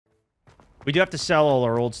We do have to sell all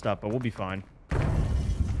our old stuff, but we'll be fine.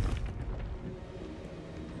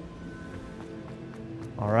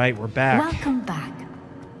 All right, we're back. Welcome back.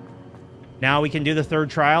 Now we can do the third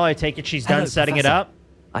trial. I take it she's done setting it up.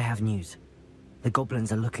 I have news. The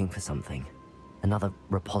goblins are looking for something. Another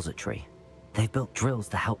repository. They've built drills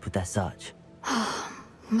to help with their search.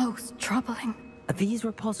 Most troubling. Are these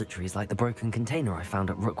repositories like the broken container I found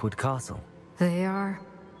at Rookwood Castle? They are.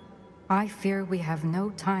 I fear we have no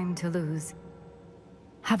time to lose.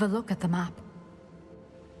 Have a look at the map.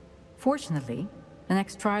 Fortunately, the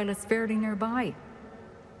next trial is fairly nearby.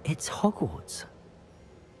 It's Hogwarts.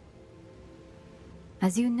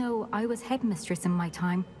 As you know, I was headmistress in my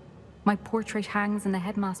time. My portrait hangs in the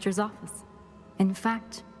headmaster's office. In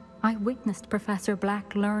fact, I witnessed Professor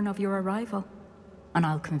Black learn of your arrival. And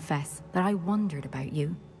I'll confess that I wondered about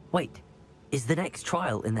you. Wait, is the next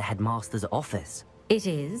trial in the headmaster's office? It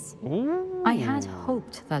is. Ooh. I had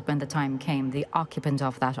hoped that when the time came, the occupant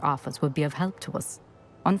of that office would be of help to us.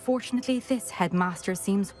 Unfortunately, this headmaster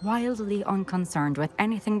seems wildly unconcerned with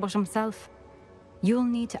anything but himself. You'll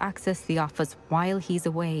need to access the office while he's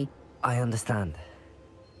away. I understand.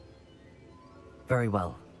 Very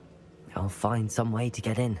well. I'll find some way to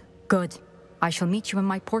get in. Good. I shall meet you in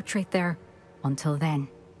my portrait there. Until then.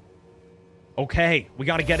 Okay, we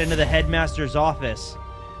got to get into the headmaster's office.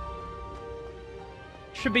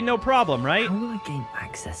 Should be no problem, right? How will I gain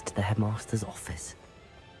access to the headmaster's office?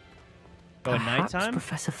 Go at Perhaps nighttime?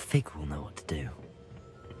 Professor Fig will know what to do.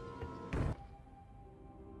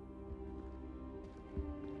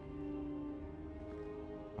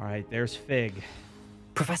 All right, there's Fig.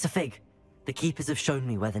 Professor Fig, the keepers have shown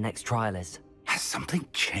me where the next trial is. Has something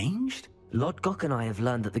changed? Lodgok and I have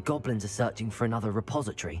learned that the goblins are searching for another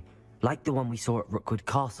repository, like the one we saw at Rookwood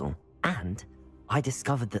Castle. And I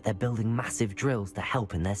discovered that they're building massive drills to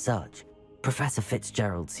help in their search. Professor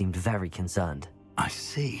Fitzgerald seemed very concerned. I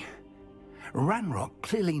see. Ranrock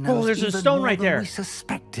clearly knows there's a even stone more right than there. we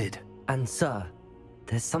suspected. And sir,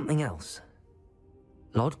 there's something else.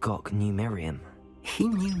 Lodgok knew Miriam. He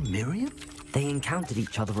knew Miriam? They encountered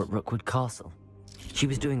each other at Rookwood Castle. She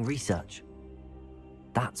was doing research.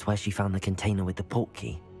 That's where she found the container with the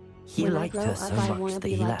portkey. He When I liked grow her up, so I much wanna that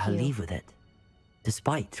be he let like her you. leave with it,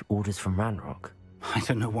 despite orders from Ranrock. I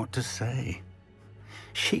don't know what to say.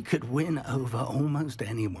 She could win over almost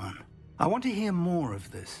anyone. I want to hear more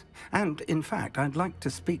of this. And, in fact, I'd like to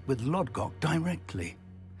speak with Lodgok directly.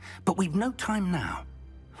 But we've no time now.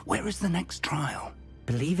 Where is the next trial?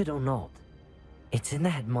 Believe it or not, it's in the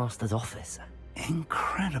headmaster's office.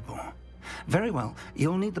 Incredible. Very well.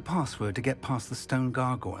 You'll need the password to get past the stone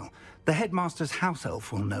gargoyle. The headmaster's house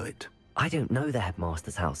elf will know it. I don't know the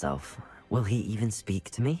headmaster's house elf. Will he even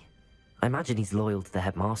speak to me? I imagine he's loyal to the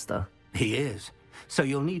headmaster. He is. So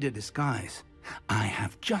you'll need a disguise. I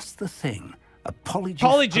have just the thing. A polyjuice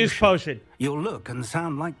Polyjuice potion. You'll look and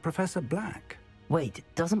sound like Professor Black. Wait,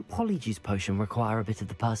 doesn't Polyjuice Potion require a bit of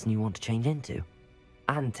the person you want to change into?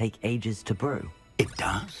 And take ages to brew? It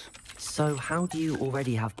does? So how do you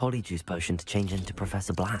already have Polyjuice Potion to change into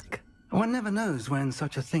Professor Black? One never knows when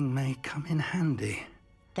such a thing may come in handy.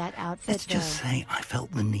 That outfit, Let's just say I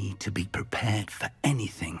felt the need to be prepared for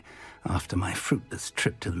anything after my fruitless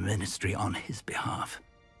trip to the ministry on his behalf.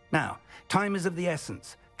 Now, time is of the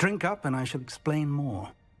essence. Drink up and I shall explain more.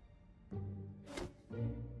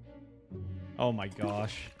 Oh my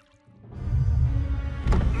gosh.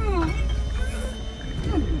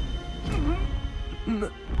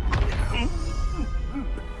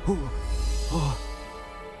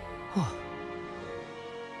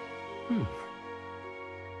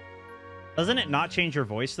 Doesn't it not change your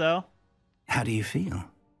voice, though? How do you feel?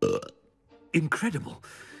 Incredible.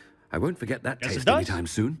 I won't forget that Yes, it taste does. anytime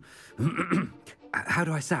soon. How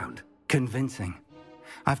do I sound? Convincing.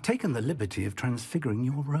 I've taken the liberty of transfiguring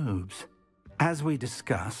your robes. As we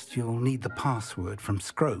discussed, you'll need the password from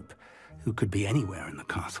Scrope, who could be anywhere in the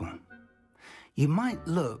castle. You might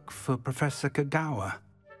look for Professor Kagawa.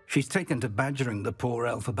 She's taken to badgering the poor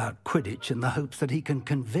elf about Quidditch in the hopes that he can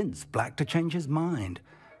convince Black to change his mind.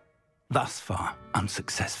 Thus far,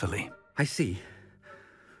 unsuccessfully. I see.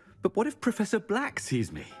 But what if Professor Black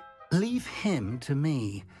sees me? Leave him to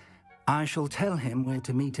me. I shall tell him where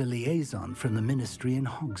to meet a liaison from the ministry in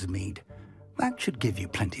Hogsmeade. That should give you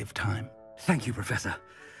plenty of time. Thank you, Professor.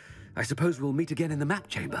 I suppose we'll meet again in the map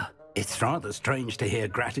chamber. It's rather strange to hear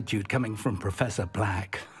gratitude coming from Professor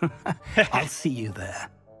Black. I'll see you there.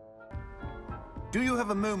 Do you have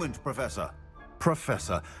a moment, Professor?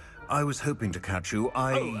 Professor, I was hoping to catch you.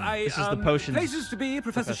 This is the potions. Places to be,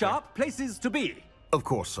 Professor Sharp. Places to be. Of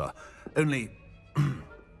course, sir. Only,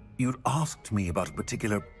 you'd asked me about a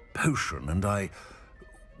particular potion, and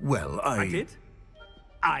Well, I did?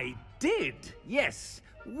 I did, yes.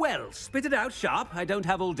 Well, spit it out, Sharp. I don't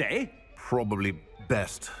have all day. Probably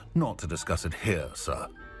best not to discuss it here, sir.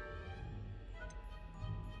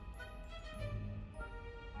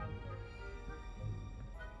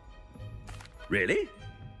 Really?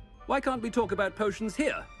 Why can't we talk about potions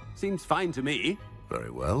here? Seems fine to me. Very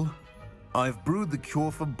well. I've brewed the cure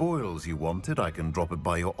for boils you wanted. I can drop it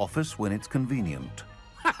by your office when it's convenient.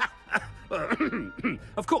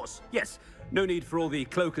 Of course, yes. No need for all the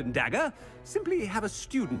cloak and dagger. Simply have a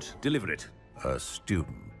student deliver it. A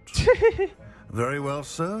student. Very well,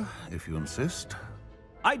 sir, if you insist.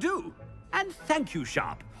 I do. And thank you,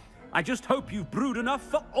 Sharp. I just hope you've brewed enough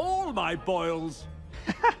for all my boils.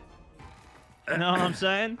 You know what I'm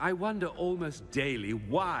saying? I wonder almost daily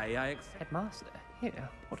why I Headmaster, here,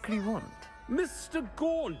 what could you want? Mr.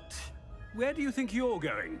 Gaunt, where do you think you're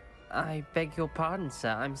going? I beg your pardon,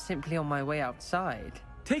 sir. I'm simply on my way outside.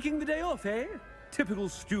 Taking the day off, eh? Typical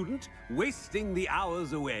student, wasting the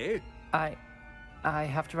hours away. I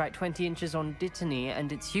have to write 20 inches on Dittany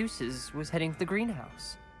and its uses. Was heading to the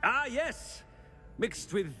greenhouse. Ah, yes.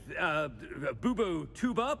 Mixed with bubo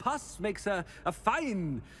tuber pus makes a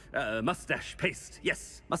fine mustache paste.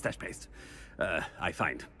 Yes, mustache paste. I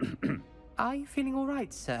find. Are you feeling all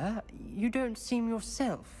right, sir? You don't seem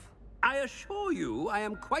yourself. I assure you I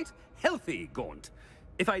am quite healthy, Gaunt.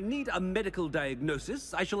 If I need a medical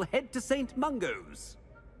diagnosis, I shall head to St. Mungo's.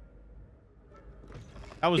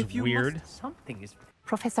 That was weird. Something is...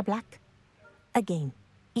 Professor Black, again,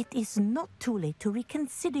 it is not too late to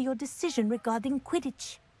reconsider your decision regarding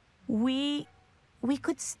Quidditch. We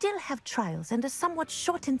could still have trials and a somewhat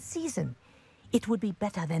shortened season. It would be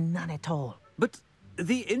better than none at all. But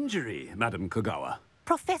the injury, Madam Kogawa.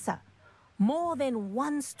 Professor, more than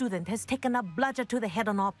one student has taken a bludger to the head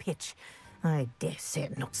on our pitch. I dare say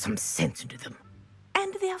it knocked some sense into them.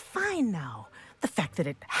 And they're fine now. The fact that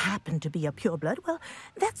it happened to be a pureblood, well,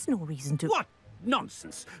 that's no reason to... What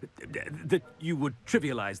nonsense! That you would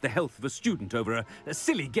trivialize the health of a student over a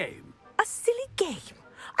silly game. A silly game?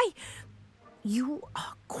 You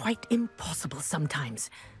are quite impossible sometimes.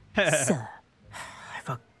 Sir, I've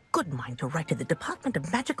a good mind to write to the Department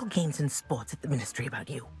of Magical Games and Sports at the Ministry about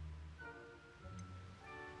you.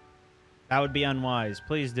 That would be unwise.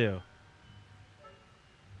 Please do.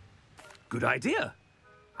 Good idea.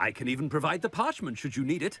 I can even provide the parchment should you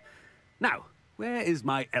need it. Now, where is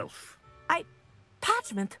my elf?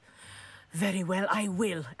 Parchment? Very well, I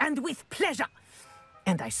will, and with pleasure.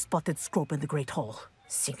 And I spotted Scrope in the Great Hall.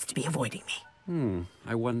 Seems to be avoiding me.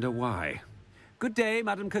 I wonder why. Good day,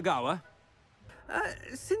 Madam Kogawa.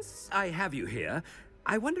 Since I have you here,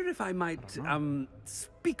 I wonder if I might,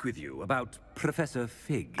 speak with you about Professor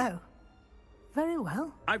Fig. Oh, very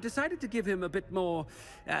well. I've decided to give him a bit more,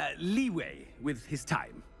 leeway with his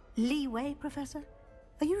time. Leeway, Professor?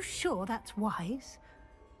 Are you sure that's wise?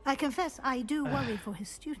 I confess I do worry for his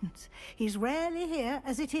students. He's rarely here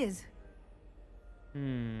as it is.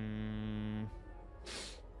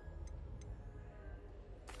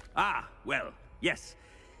 Ah, well, yes.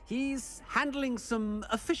 He's handling some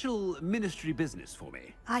official ministry business for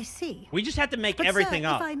me. I see. We just had to make But everything sir,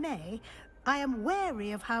 up. if I may, I am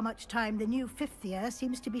wary of how much time the new fifth year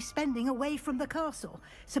seems to be spending away from the castle,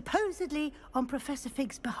 supposedly on Professor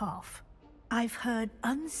Fig's behalf. I've heard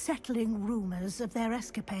unsettling rumors of their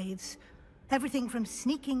escapades. Everything from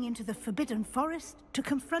sneaking into the Forbidden Forest to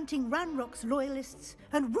confronting Ranrock's loyalists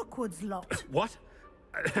and Rookwood's lot. What?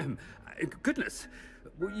 Goodness.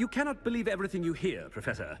 You cannot believe everything you hear,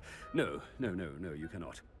 Professor. No, you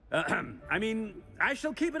cannot. I mean, I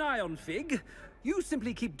shall keep an eye on Fig. You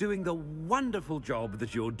simply keep doing the wonderful job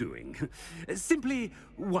that you're doing. Simply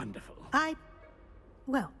wonderful.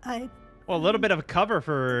 Well, Well, a little bit of a cover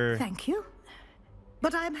for Thank you.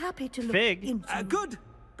 But I'm happy to look Fig. into...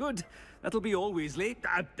 Good. That'll be all, Weasley.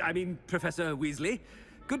 I mean, Professor Weasley.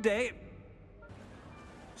 Good day.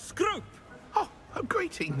 Scroop! Oh,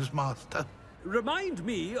 greetings, Master. Remind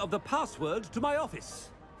me of the password to my office.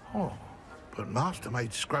 Oh, but Master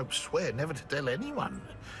made Scrope swear never to tell anyone,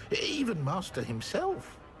 even Master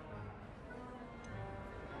himself.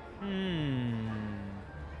 And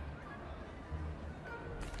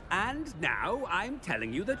now I'm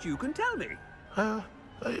telling you that you can tell me.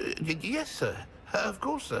 Yes, sir. Of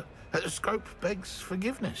course, sir. Scrope begs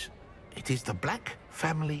forgiveness. It is the Black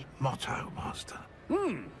family motto, Master.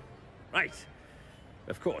 Right.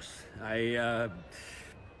 Of course.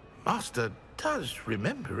 Master does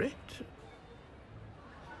remember it.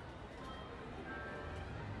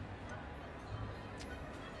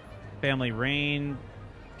 family reign,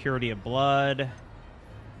 purity of blood.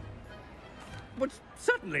 But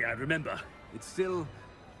certainly I remember. It's still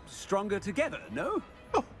stronger together, no?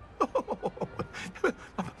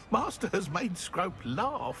 Master has made Scrope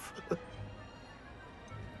laugh.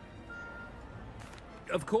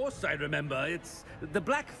 Of course I remember. It's the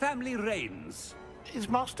Black family reigns. Is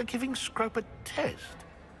Master giving Scrope a test?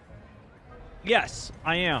 Yes,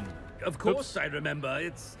 I am. Of course I remember.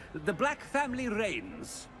 It's the Black family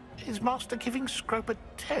reigns. Is Master giving Scrope a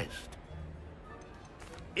test?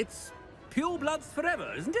 It's pure bloods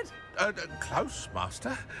forever, isn't it? Close,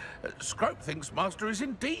 Master. Scrope thinks Master is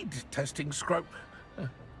indeed testing Scrope.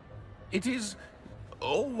 It is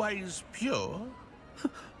always pure.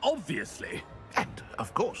 Obviously. And,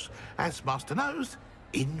 of course, as Master knows,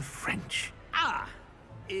 in French. Ah,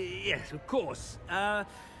 yes, of course.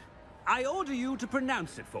 I order you to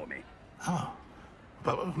pronounce it for me. Oh,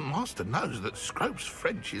 but Master knows that Scrope's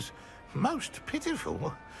French is most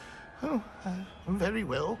pitiful. Oh, very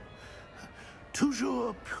well.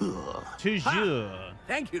 Toujours pur. Toujours.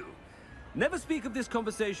 Thank you. Never speak of this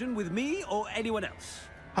conversation with me or anyone else.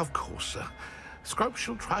 Of course, sir. Scrope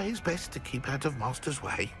shall try his best to keep out of Master's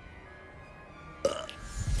way.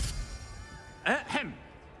 Ahem.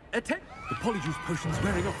 The polyjuice potion's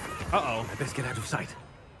wearing off. Uh-oh. I best get out of sight.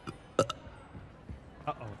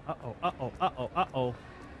 Uh-oh.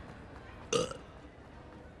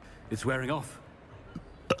 It's wearing off.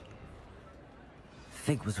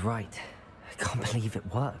 Fig was right. I can't believe it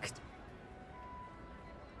worked.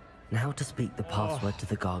 Now to speak the password to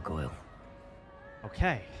the gargoyle.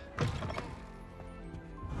 Okay.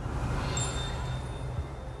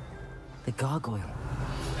 The gargoyle.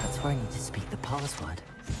 That's where I need to speak the password.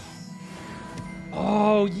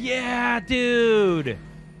 Oh, yeah, dude.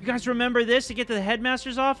 You guys remember this to get to the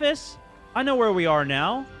headmaster's office? I know where we are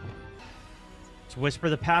now. Let's whisper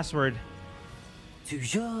the password.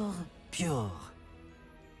 Toujours pur.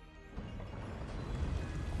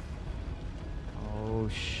 Oh,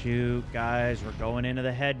 shoot, guys. We're going into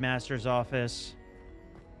the headmaster's office.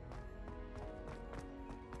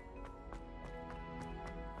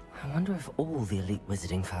 I wonder if all the elite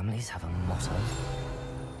wizarding families have a motto.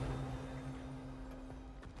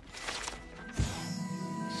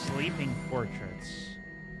 Sleeping portraits.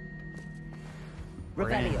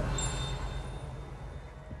 Revelio.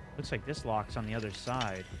 Looks like this lock's on the other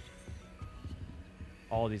side.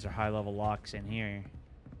 All of these are high-level locks in here.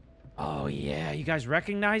 Oh, yeah. You guys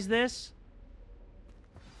recognize this?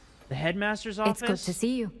 The headmaster's office? It's good to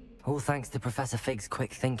see you. All thanks to Professor Fig's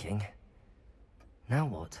quick thinking. Now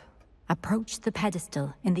what? Approach the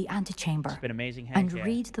pedestal in the antechamber It's been amazing, and Hank.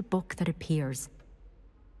 read the book that appears.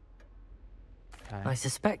 Okay. I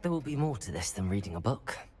suspect there will be more to this than reading a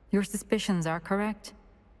book. Your suspicions are correct.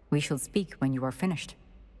 We shall speak when you are finished.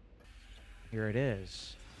 Here it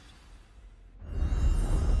is.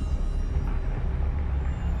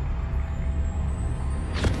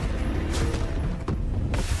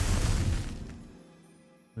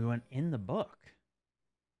 We went in the book.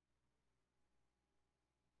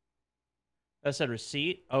 That said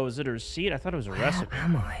receipt? Oh, is it a receipt? I thought it was a recipe. Where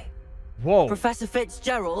am I? Whoa. Professor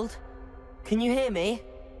Fitzgerald? Can you hear me?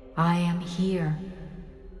 I am here.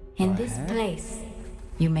 In this place,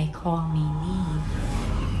 you may call me Neve.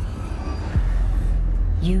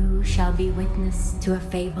 You shall be witness to a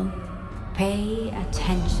fable. Pay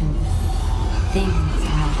attention. Things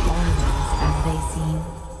are not always as they seem.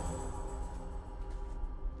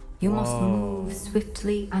 You must move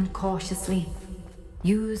swiftly and cautiously.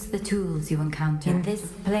 Use the tools you encounter. In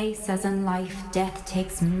this place, as in life, death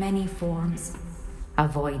takes many forms.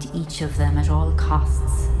 Avoid each of them at all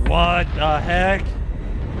costs. What the heck?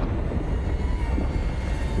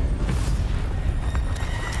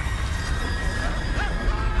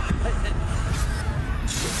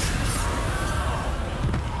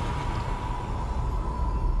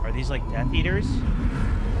 Are these like Death Eaters?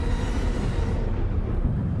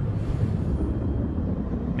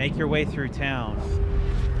 Make your way through town.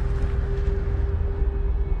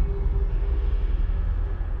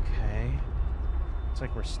 Okay. Looks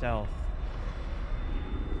like we're stealth.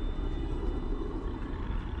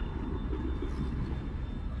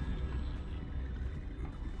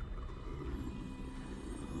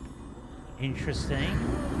 Interesting.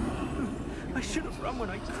 I should have run when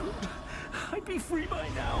I could. I'd be free by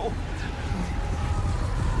now.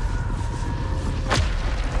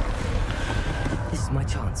 This is my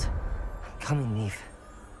chance. I'm coming, Neve.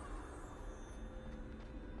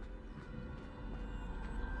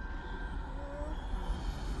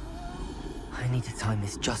 I need to time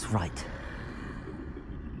this just right.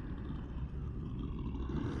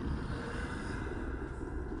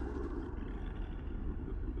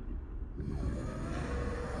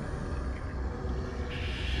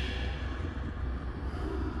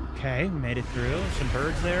 Okay, we made it through. Some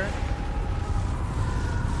birds there.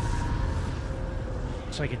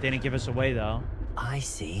 Looks like it didn't give us away, though. I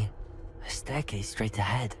see. A staircase straight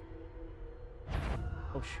ahead.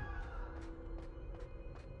 Oh, shoot.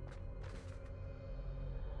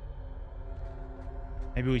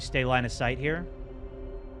 Maybe we stay line of sight here.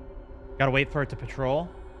 Gotta wait for it to patrol.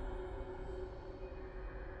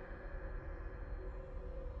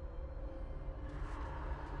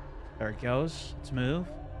 There it goes. Let's move.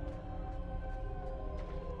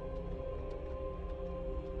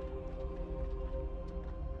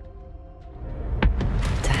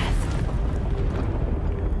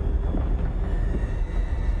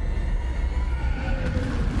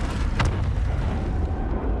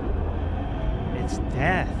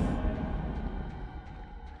 Death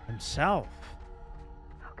himself.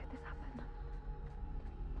 How could this happen?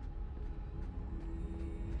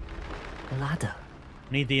 A ladder.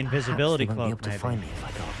 Need the invisibility Perhaps they won't cloak, be able to find me if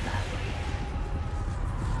I go up there.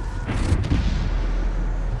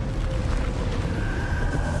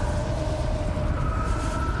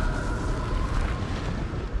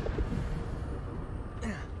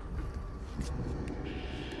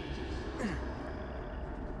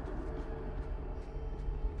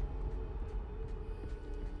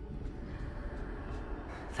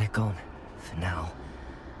 They're gone. For now.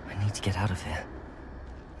 I need to get out of here.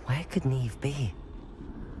 Where could Neve be?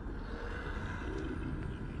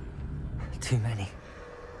 Too many.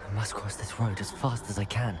 I must cross this road as fast as I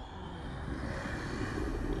can.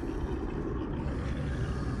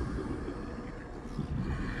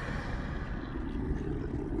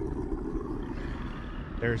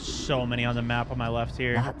 There's so many on the map on my left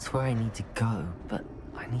here. That's where I need to go, but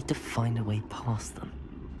I need to find a way past them.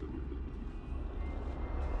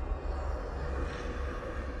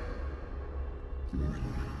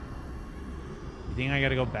 You think I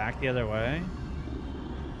gotta go back the other way?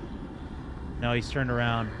 No, he's turned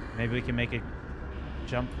around. Maybe we can make a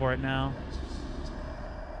jump for it now.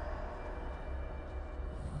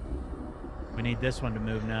 We need this one to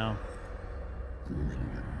move now.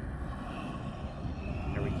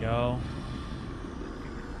 There we go.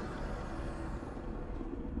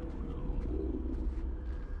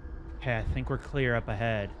 Okay, I think we're clear up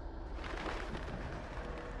ahead.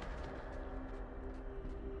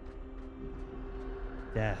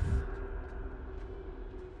 Death.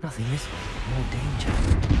 Nothing this way, more danger.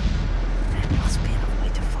 There must be another way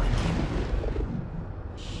to find him.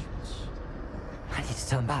 I need to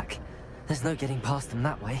turn back. There's no getting past them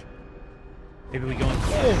that way. Maybe we go in.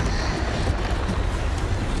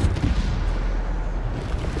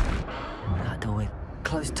 That doorway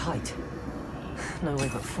closed tight. No way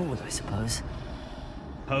but forward, I suppose.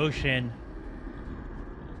 Potion.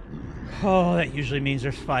 Oh, that usually means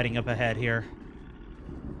there's fighting up ahead here.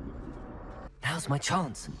 Now's my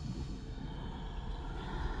chance.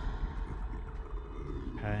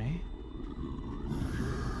 Okay.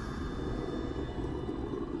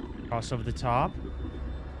 Cross over the top.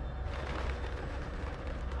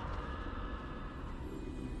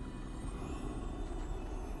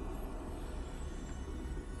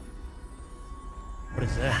 What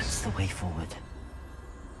is this? That's the way forward.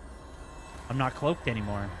 I'm not cloaked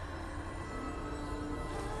anymore.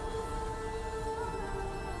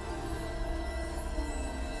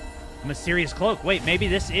 A mysterious cloak. Wait, maybe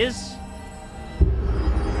this is...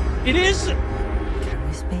 It is! Can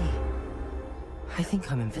this be? I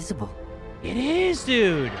think I'm invisible. It is,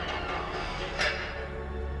 dude!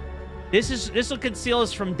 This will conceal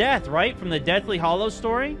us from death, right? From the Deathly Hollow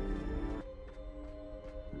story?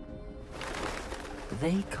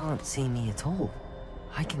 They can't see me at all.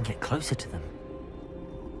 I can get closer to them.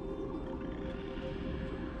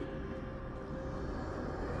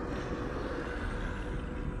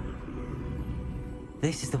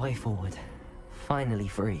 This is the way forward. Finally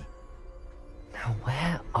free. Now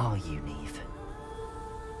where are you, Neve?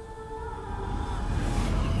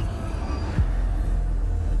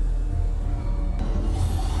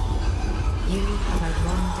 You have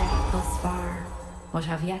outrun death thus far, but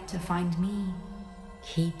have yet to find me.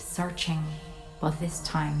 Keep searching, but this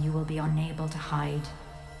time you will be unable to hide.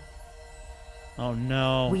 Oh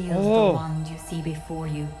no. Wield the wand you see before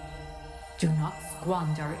you. Do not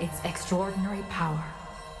squander its extraordinary power.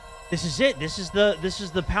 This is it. This is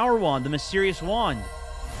the power wand, the mysterious wand.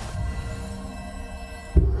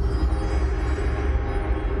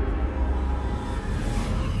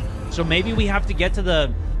 So maybe we have to get to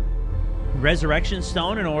the resurrection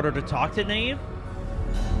stone in order to talk to Nave?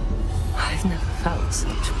 I've never felt such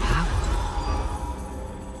power.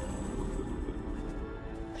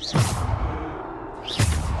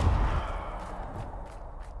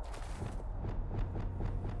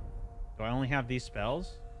 Do I only have these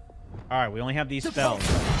spells? All right, we only have these spells.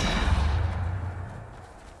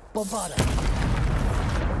 Bombarda.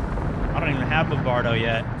 I don't even have Bombardo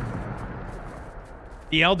yet.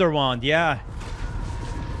 The Elder Wand, yeah.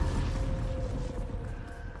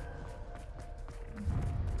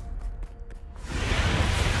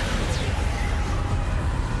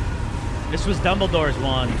 This was Dumbledore's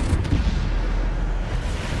wand.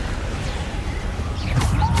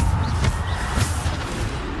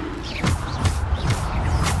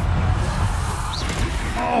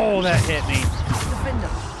 Oh, that hit me.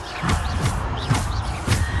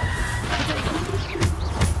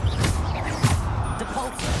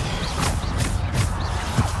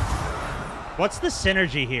 What's the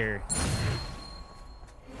synergy here?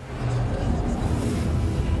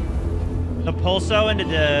 The Pulso into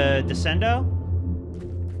the Descendo?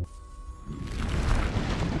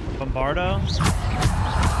 Bombardo?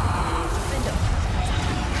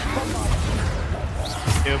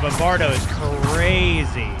 Dude, Bombardo is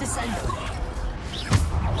crazy.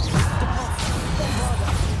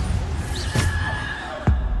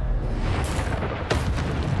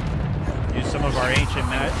 Use some of our ancient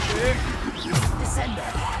magic.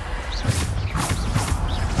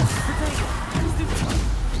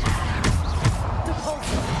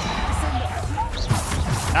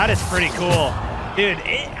 That is pretty cool. Dude,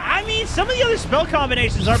 I mean, some of the other spell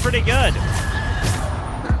combinations are pretty good.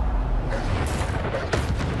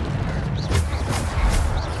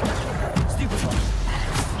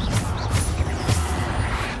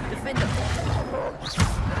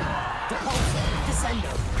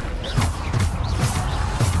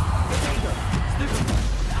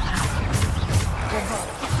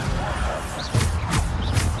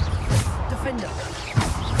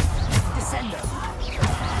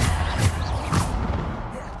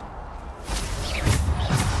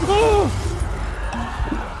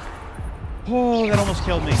 Oh, that almost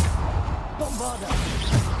killed me.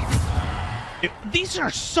 Dude, these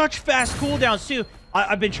are such fast cooldowns, too.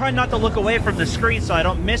 I've been trying not to look away from the screen so I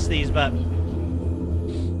don't miss these, but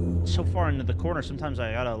so far into the corner, sometimes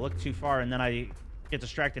I gotta look too far and then I get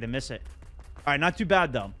distracted and miss it. All right, not too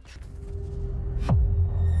bad, though.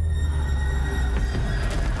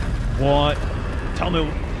 What? Tell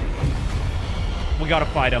me. We gotta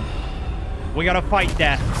fight him. We gotta fight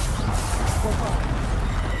death.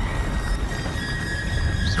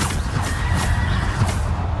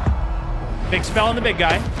 Big spell on the big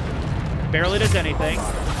guy. Barely does anything.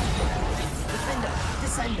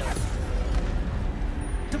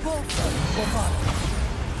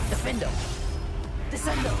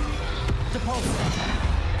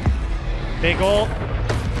 Big ult.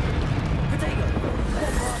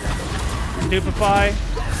 Stupefy.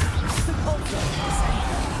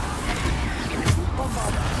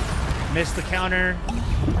 Missed the counter.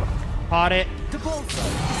 Pot it.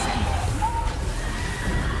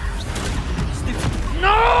 No!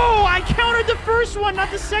 I countered the first one, not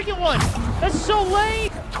the second one. That's so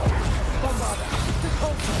lame.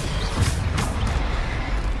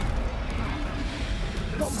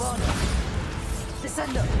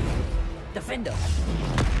 Defender.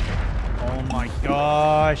 Oh my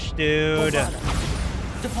gosh, dude.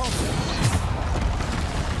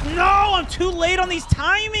 No, I'm too late on these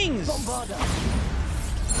timings.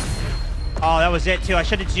 Oh, that was it too. I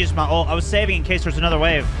should have used my ult. I was saving in case there's another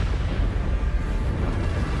wave.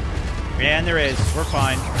 Yeah, and there is. We're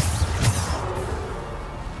fine.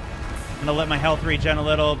 I'm gonna let my health regen a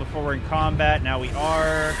little before we're in combat. Now we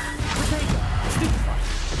are.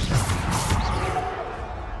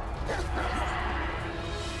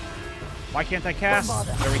 Why can't I cast?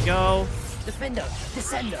 There we go. Defender.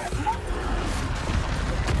 Descender.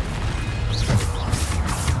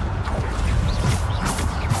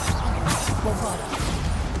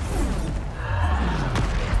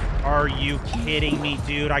 Are you kidding me,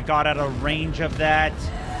 dude? I got out of range of that.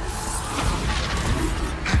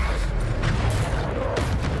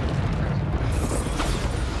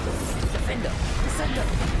 Defender. Descender.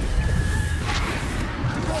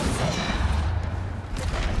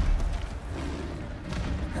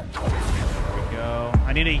 There we go.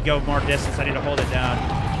 I need to go more distance. I need to hold it down.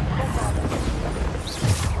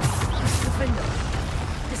 Defender.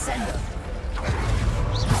 Descender.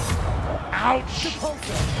 Ouch!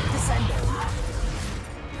 Descender.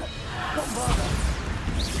 Bombarda.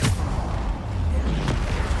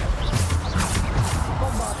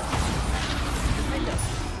 Bombarda. Defender.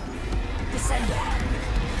 Descender.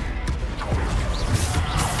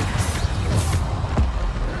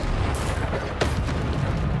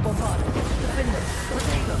 Bombarda. Defender.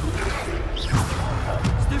 Protego.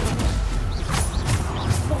 Stupid.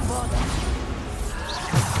 Bombarda.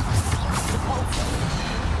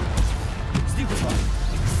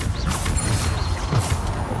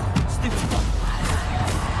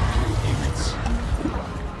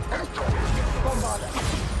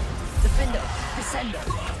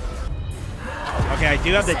 I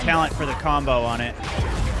do have the talent for the combo on it.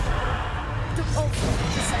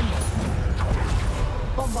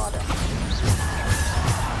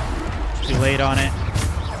 Too late on it.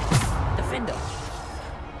 Defender.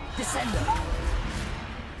 Descender.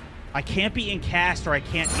 I can't be in cast or I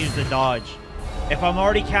can't use the dodge. If I'm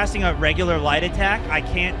already casting a regular light attack, I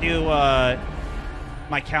can't do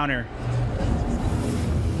my counter.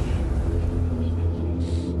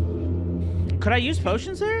 Could I use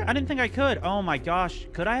potions there? I didn't think I could. Oh my gosh.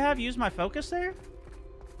 Could I have used my focus there?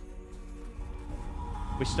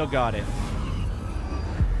 We still got it.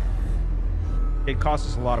 It costs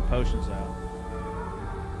us a lot of potions though.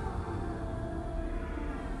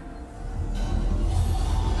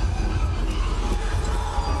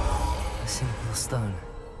 A simple stone.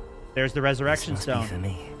 There's the resurrection This must be stone. for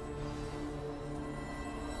me.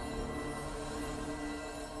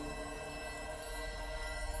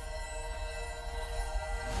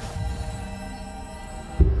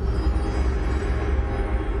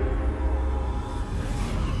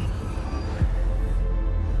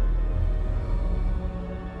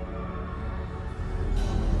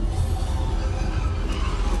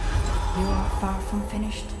 You are far from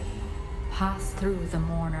finished. Pass through the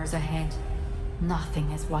mourners ahead.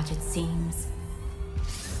 Nothing is what it seems.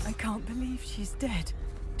 I can't believe she's dead.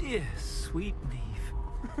 Dear, sweet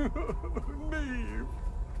Neve. Neve.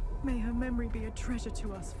 May her memory be a treasure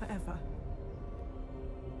to us forever.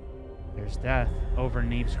 There's death over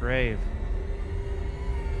Neve's grave.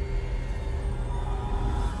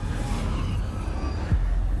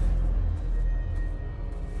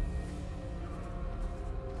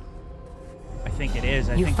 I think it is.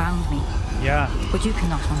 You found me. Yeah. But you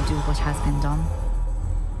cannot undo what has been done.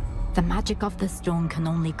 The magic of the stone can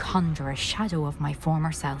only conjure a shadow of my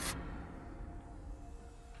former self.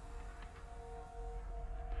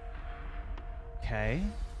 Okay.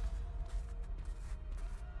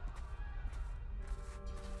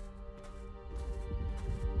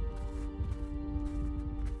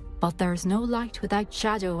 But there's no light without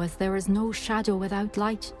shadow, as there is no shadow without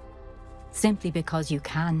light. Simply because you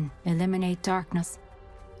can eliminate darkness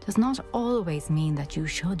does not always mean that you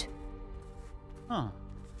should. Huh.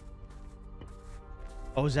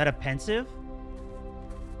 Oh, is that a pensive?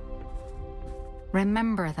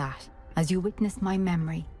 Remember that as you witness my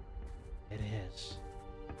memory. It is.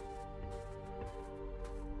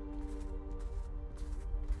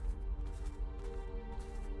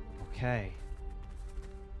 Okay.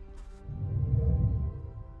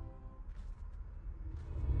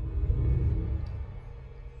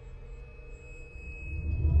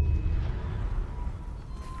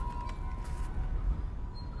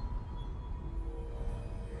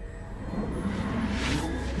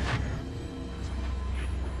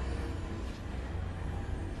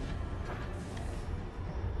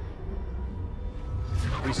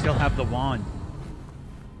 We still have the wand.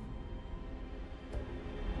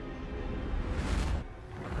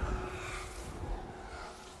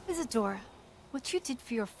 Isadora, what you did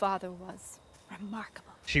for your father was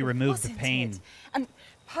remarkable. She removed the Wasn't pain. it? And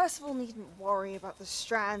Percival needn't worry about the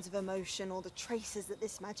strands of emotion or the traces that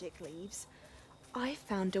this magic leaves. I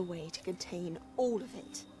found a way to contain all of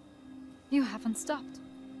it. You haven't stopped.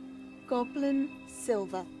 Goblin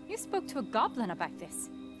Silver. You spoke to a goblin about this.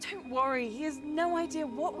 Don't worry, he has no idea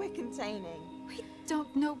what we're containing. We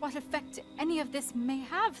don't know what effect any of this may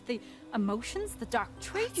have. The emotions, the dark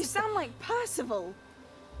traits. You sound like Percival.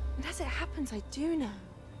 And as it happens, I do know.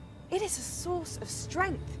 It is a source of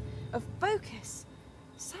strength, of focus.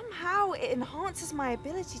 Somehow it enhances my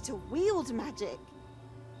ability to wield magic.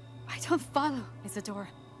 I don't follow, Isadora.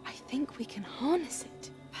 I think we can harness it.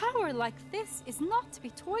 Power like this is not to be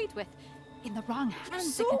toyed with. In the wrong You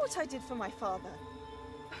hands, saw what I did for my father.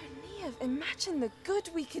 Oh, Neve, imagine the good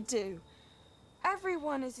we could do.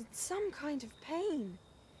 Everyone is in some kind of pain.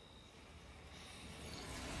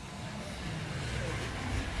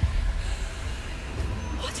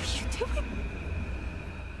 What are you doing?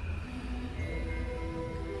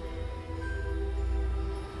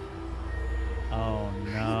 Oh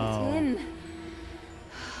no. Bring it in.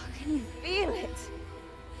 Can you feel it?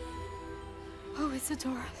 Oh,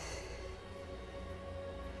 Isadora.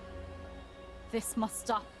 This must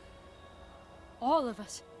stop. All of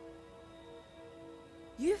it.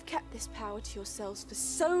 You've kept this power to yourselves for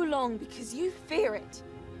so long because you fear it.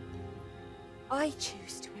 I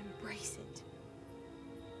choose to embrace it.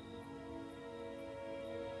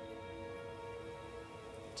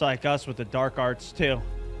 It's like us with the dark arts too.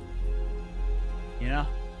 You know?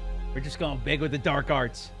 We're just going big with the dark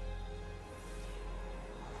arts.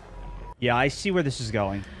 Yeah, I see where this is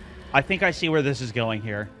going. I think I see where this is going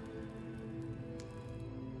here.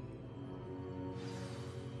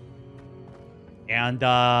 And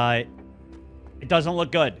it doesn't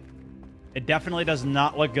look good. It definitely does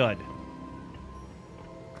not look good.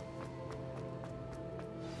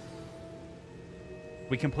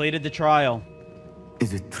 We completed the trial.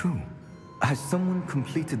 Is it true? Has someone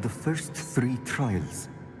completed the first 3 trials?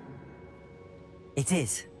 It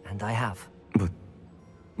is, and I have. But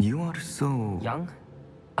you are so... Young?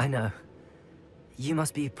 I know. You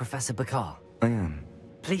must be Professor Bakar. I am.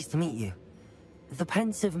 Pleased to meet you. The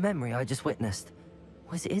pensive memory I just witnessed.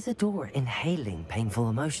 Was Isadora inhaling painful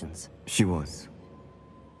emotions? She was.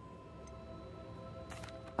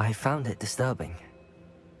 I found it disturbing.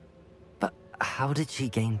 But how did she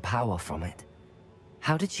gain power from it?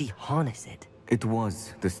 How did she harness it? It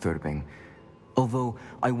was disturbing. Although,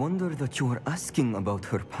 I wonder that you are asking about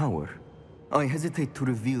her power. I hesitate to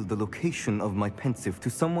reveal the location of my pensive to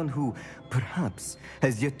someone who, perhaps,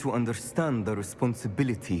 has yet to understand the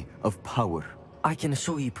responsibility of power. I can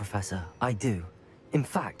assure you, Professor, I do. In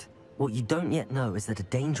fact, what you don't yet know is that a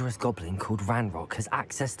dangerous goblin called Ranrock has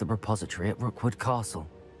accessed the repository at Rookwood Castle.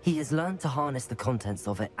 He has learned to harness the contents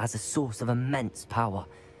of it as a source of immense power.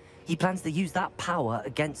 He plans to use that power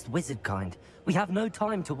against wizardkind. We have no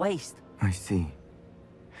time to waste. I see.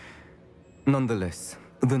 Nonetheless,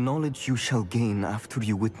 the knowledge you shall gain after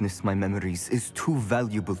you witness my memories is too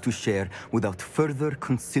valuable to share without further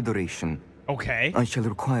consideration. Okay. I shall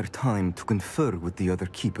require time to confer with the other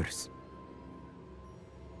keepers.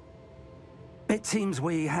 It seems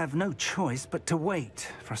we have no choice but to wait,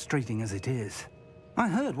 frustrating as it is. I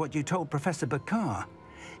heard what you told Professor Bakar.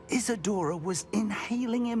 Isadora was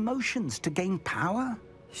inhaling emotions to gain power?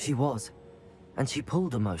 She was. And she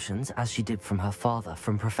pulled emotions, as she did from her father,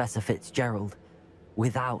 from Professor Fitzgerald,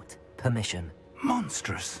 without permission.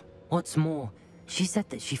 Monstrous. What's more, she said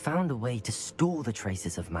that she found a way to store the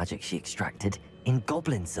traces of magic she extracted in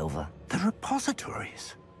goblin silver. The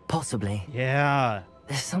repositories? Possibly. Yeah.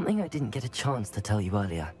 There's something I didn't get a chance to tell you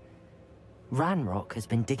earlier. Ranrock has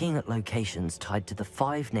been digging at locations tied to the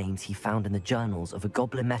 5 names he found in the journals of a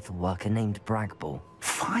goblin metalworker named Bragball.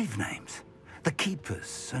 5 names? The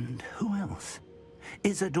Keepers, and who else?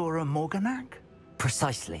 Isadora Morganac?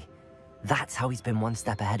 Precisely. That's how he's been one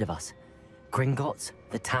step ahead of us. Gringotts,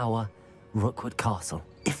 the Tower, Rookwood Castle.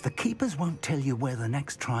 If the Keepers won't tell you where the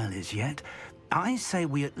next trial is yet, I say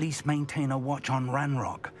we at least maintain a watch on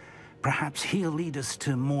Ranrock. Perhaps he'll lead us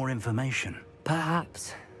to more information.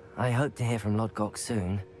 Perhaps. I hope to hear from Lodgok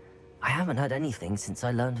soon. I haven't heard anything since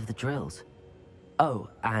I learned of the drills. Oh,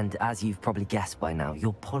 and as you've probably guessed by now,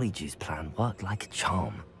 your Polyjuice plan worked like a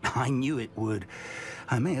charm. I knew it would.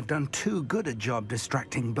 I may have done too good a job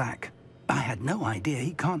distracting Black. I had no idea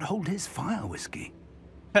he can't hold his fire whiskey.